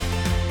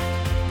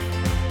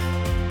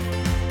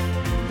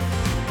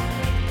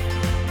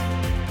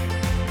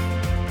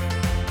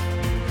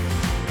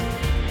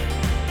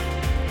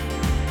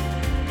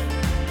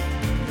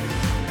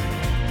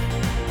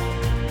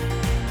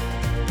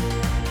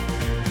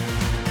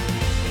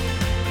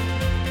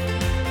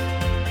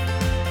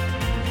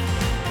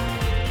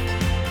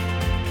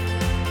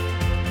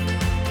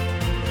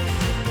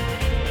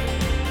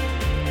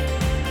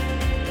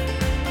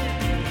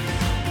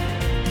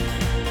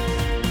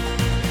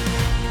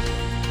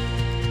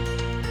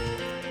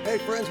Hey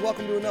friends,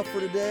 welcome to Enough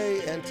for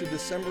Today and to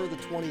December the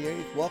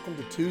 28th. Welcome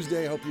to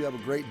Tuesday. I hope you have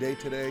a great day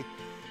today.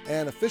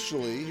 And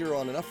officially here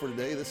on Enough for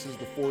Today, this is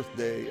the fourth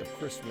day of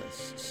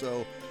Christmas.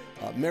 So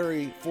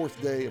merry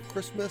fourth day of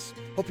Christmas.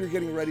 Hope you're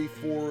getting ready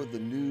for the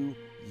new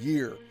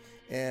year.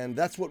 And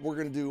that's what we're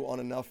going to do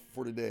on Enough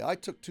for Today. I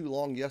took too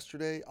long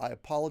yesterday. I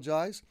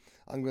apologize.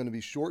 I'm going to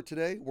be short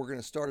today. We're going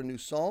to start a new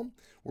psalm.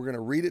 We're going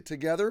to read it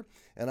together,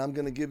 and I'm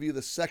going to give you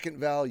the second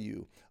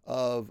value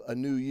of a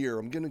new year.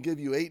 I'm going to give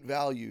you 8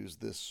 values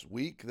this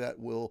week that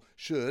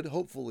should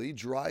hopefully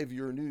drive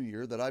your new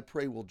year, that I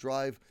pray will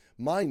drive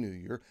my new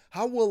year.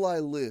 How will I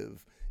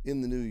live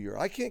in the new year?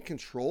 I can't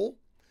control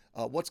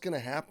what's going to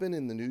happen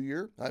in the new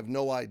year. I have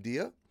no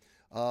idea.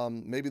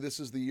 Maybe this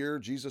is the year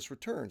Jesus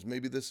returns.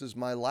 Maybe this is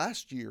my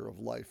last year of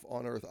life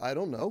on earth. I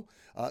don't know.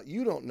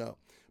 You don't know.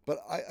 But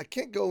I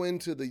can't go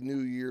into the new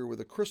year with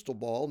a crystal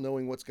ball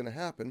knowing what's going to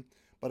happen,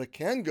 but I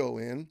can go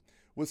in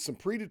with some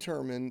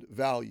predetermined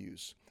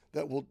values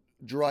that will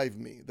drive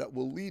me, that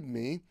will lead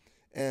me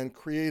and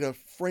create a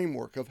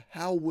framework of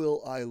how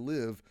will I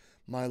live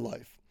my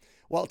life.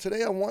 Well,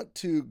 today I want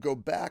to go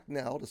back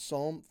now to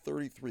Psalm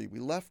 33.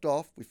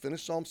 We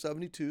finished Psalm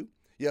 72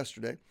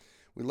 yesterday.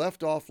 We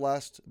left off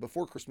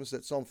before Christmas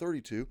at Psalm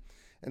 32,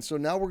 and so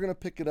now we're going to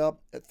pick it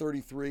up at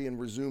 33 and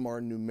resume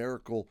our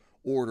numerical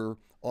order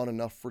on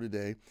Enough for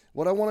Today.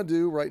 What I want to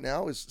do right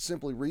now is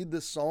simply read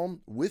this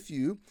psalm with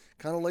you,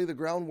 kind of lay the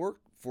groundwork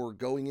for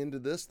going into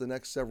this the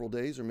next several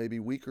days or maybe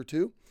week or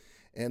two,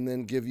 and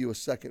then give you a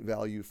second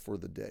value for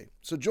the day.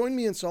 So join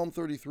me in Psalm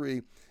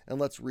 33 and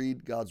let's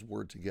read God's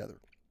word together.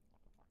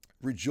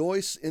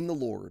 Rejoice in the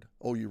Lord,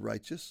 O you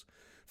righteous,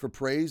 for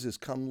praise is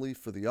comely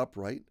for the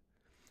upright.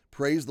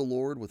 Praise the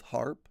Lord with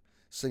harp,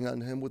 sing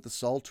unto him with the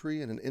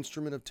psaltery and an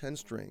instrument of 10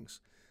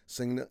 strings.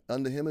 Sing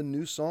unto him a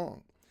new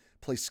song.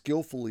 Play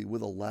skillfully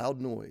with a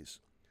loud noise.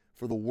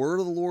 For the word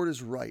of the Lord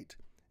is right,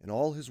 and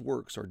all his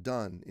works are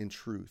done in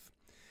truth.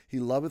 He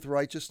loveth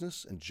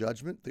righteousness and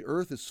judgment. The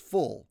earth is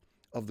full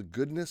of the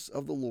goodness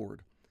of the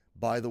Lord.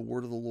 By the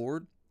word of the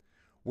Lord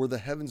were the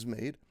heavens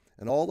made,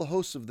 and all the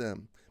hosts of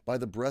them by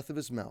the breath of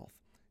his mouth.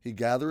 He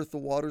gathereth the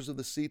waters of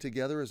the sea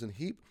together as an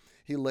heap.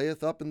 He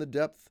layeth up in the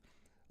depth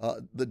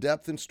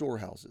in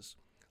storehouses.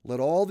 Let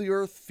all the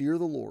earth fear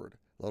the Lord.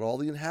 Let all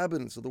the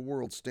inhabitants of the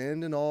world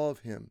stand in awe of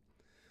him.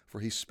 For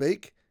he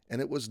spake,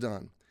 and it was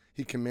done.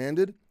 He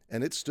commanded,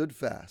 and it stood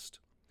fast.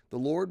 The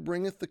Lord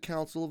bringeth the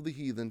counsel of the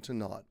heathen to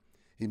naught.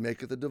 He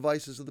maketh the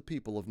devices of the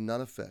people of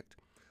none effect.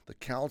 The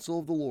counsel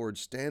of the Lord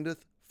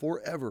standeth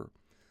forever,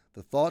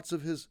 the thoughts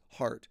of his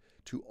heart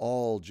to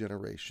all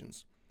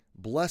generations.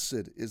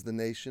 Blessed is the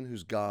nation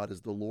whose God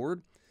is the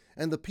Lord,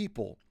 and the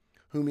people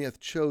whom he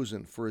hath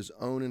chosen for his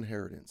own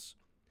inheritance.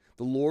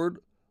 The Lord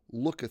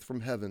looketh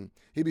from heaven.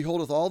 He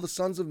beholdeth all the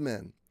sons of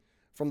men.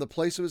 From the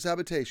place of his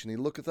habitation he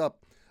looketh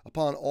up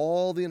upon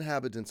all the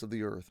inhabitants of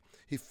the earth.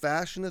 He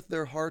fashioneth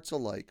their hearts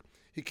alike.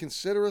 He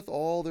considereth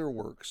all their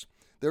works.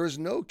 There is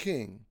no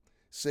king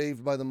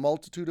saved by the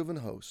multitude of an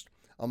host.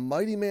 A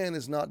mighty man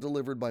is not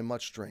delivered by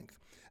much strength.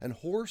 An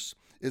horse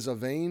is a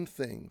vain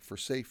thing for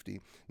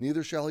safety,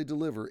 neither shall he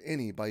deliver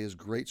any by his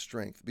great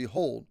strength.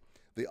 Behold,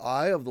 the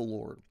eye of the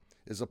Lord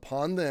is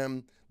upon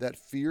them that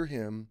fear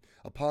him,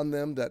 upon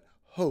them that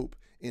hope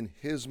in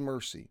his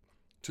mercy,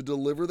 to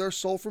deliver their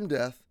soul from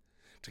death,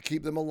 to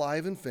keep them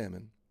alive in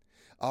famine.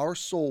 Our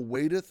soul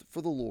waiteth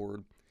for the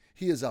Lord.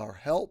 He is our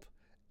help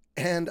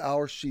and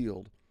our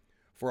shield.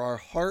 For our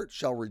heart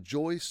shall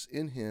rejoice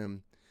in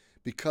him,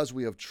 because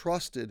we have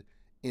trusted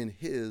in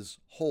his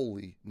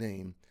holy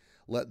name.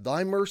 Let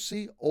thy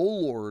mercy, O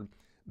Lord,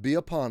 be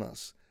upon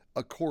us,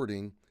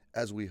 according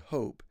as we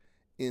hope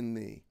in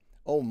thee.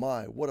 Oh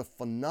my, what a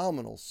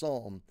phenomenal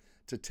psalm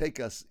to take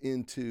us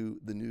into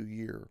the new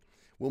year.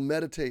 We'll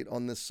meditate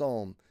on this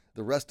psalm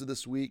the rest of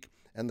this week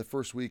and the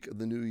first week of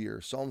the new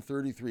year. Psalm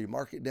 33,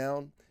 mark it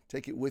down,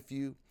 take it with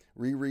you,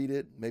 reread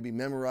it, maybe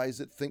memorize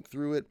it, think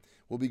through it.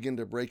 We'll begin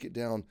to break it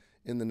down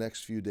in the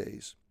next few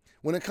days.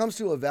 When it comes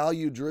to a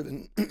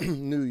value-driven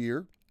new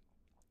year,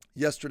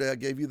 yesterday I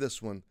gave you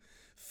this one.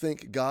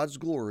 Think God's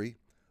glory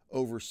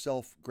over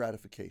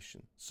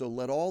self-gratification. So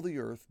let all the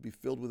earth be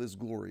filled with his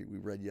glory, we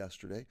read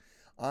yesterday.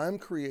 I'm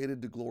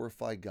created to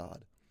glorify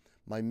God.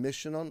 My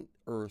mission on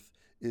earth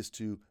is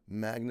to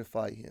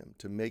magnify him,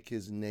 to make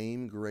his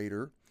name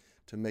greater,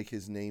 to make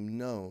his name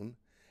known,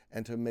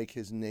 and to make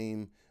his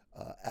name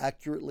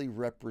accurately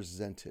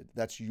represented.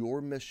 That's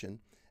your mission,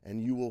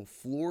 and you will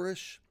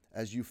flourish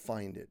as you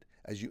find it,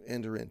 as you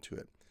enter into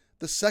it.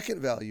 The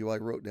second value I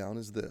wrote down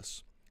is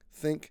this.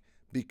 Think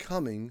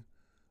becoming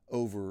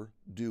over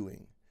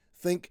doing.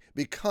 Think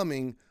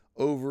becoming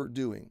over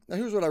doing. Now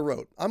here's what I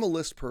wrote. I'm a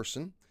list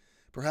person.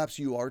 Perhaps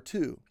you are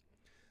too.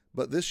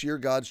 But this year,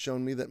 God's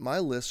shown me that my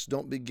lists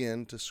don't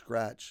begin to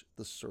scratch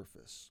the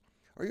surface.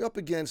 Are you up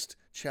against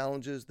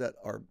challenges that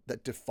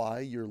defy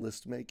your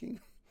list making?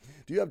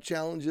 Do you have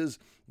challenges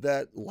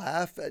that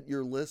laugh at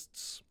your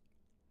lists?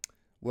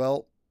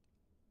 Well,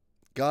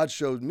 God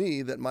showed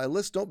me that my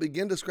lists don't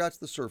begin to scratch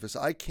the surface.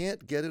 I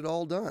can't get it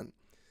all done.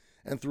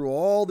 And through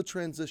all the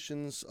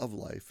transitions of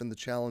life and the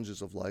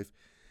challenges of life,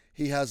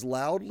 He has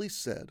loudly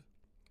said,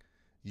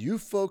 "You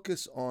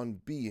focus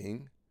on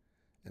being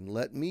and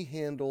let me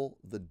handle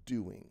the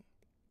doing."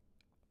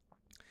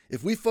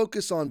 If we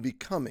focus on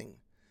becoming,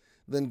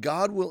 then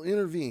God will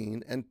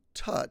intervene and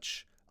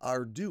touch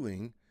our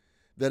doing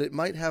that it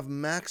might have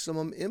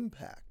maximum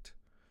impact.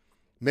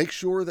 Make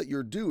sure that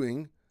your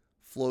doing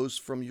flows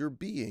from your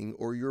being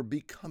or your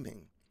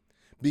becoming.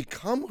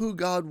 Become who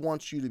God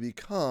wants you to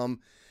become,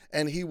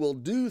 and He will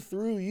do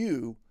through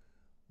you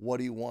what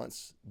He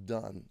wants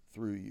done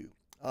through you.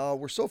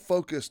 We're so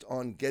focused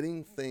on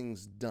getting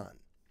things done,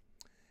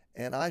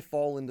 and I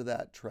fall into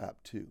that trap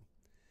too.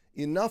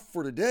 Enough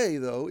for Today,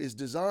 though, is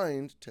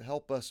designed to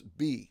help us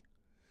be.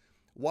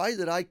 Why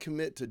did I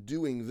commit to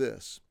doing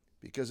this?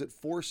 Because it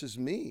forces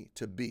me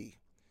to be.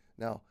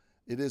 Now,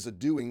 it is a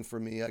doing for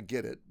me, I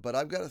get it, but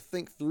I've got to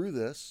think through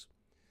this.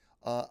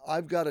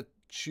 I've got to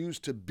choose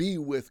to be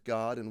with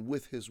God and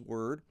with His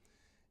Word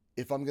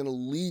if I'm going to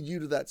lead you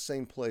to that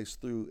same place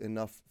through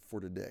Enough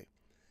for Today.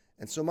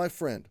 And so, my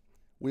friend,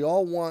 we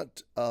all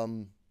want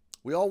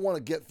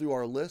to get through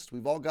our list.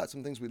 We've all got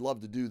some things we'd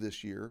love to do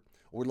this year,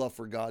 or we'd love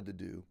for God to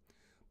do.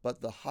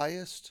 But the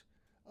highest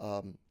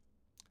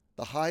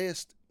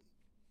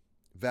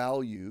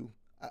value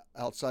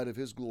outside of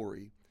His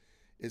glory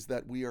is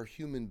that we are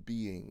human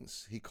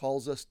beings. He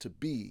calls us to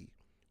be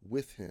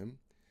with Him,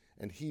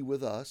 and He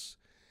with us,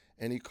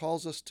 and He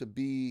calls us to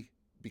be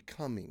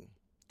becoming,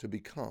 to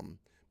become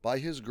by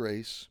His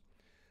grace,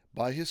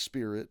 by His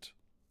Spirit.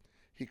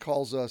 He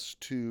calls us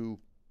to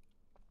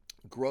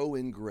grow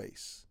in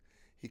grace.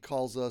 He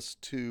calls us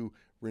to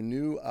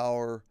renew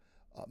our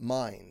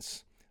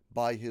minds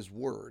by His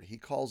Word. He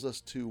calls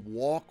us to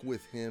walk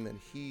with Him and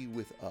He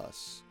with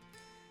us,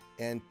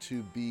 and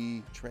to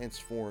be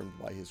transformed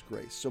by His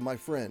grace. So, my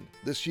friend,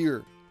 this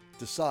year,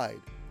 decide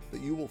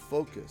that you will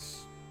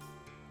focus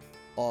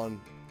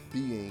on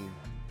being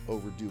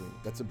over doing.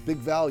 That's a big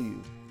value.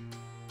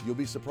 You'll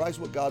be surprised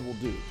what God will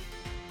do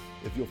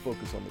if you'll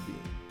focus on the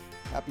being.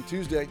 Happy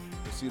Tuesday.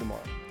 We'll see you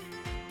tomorrow.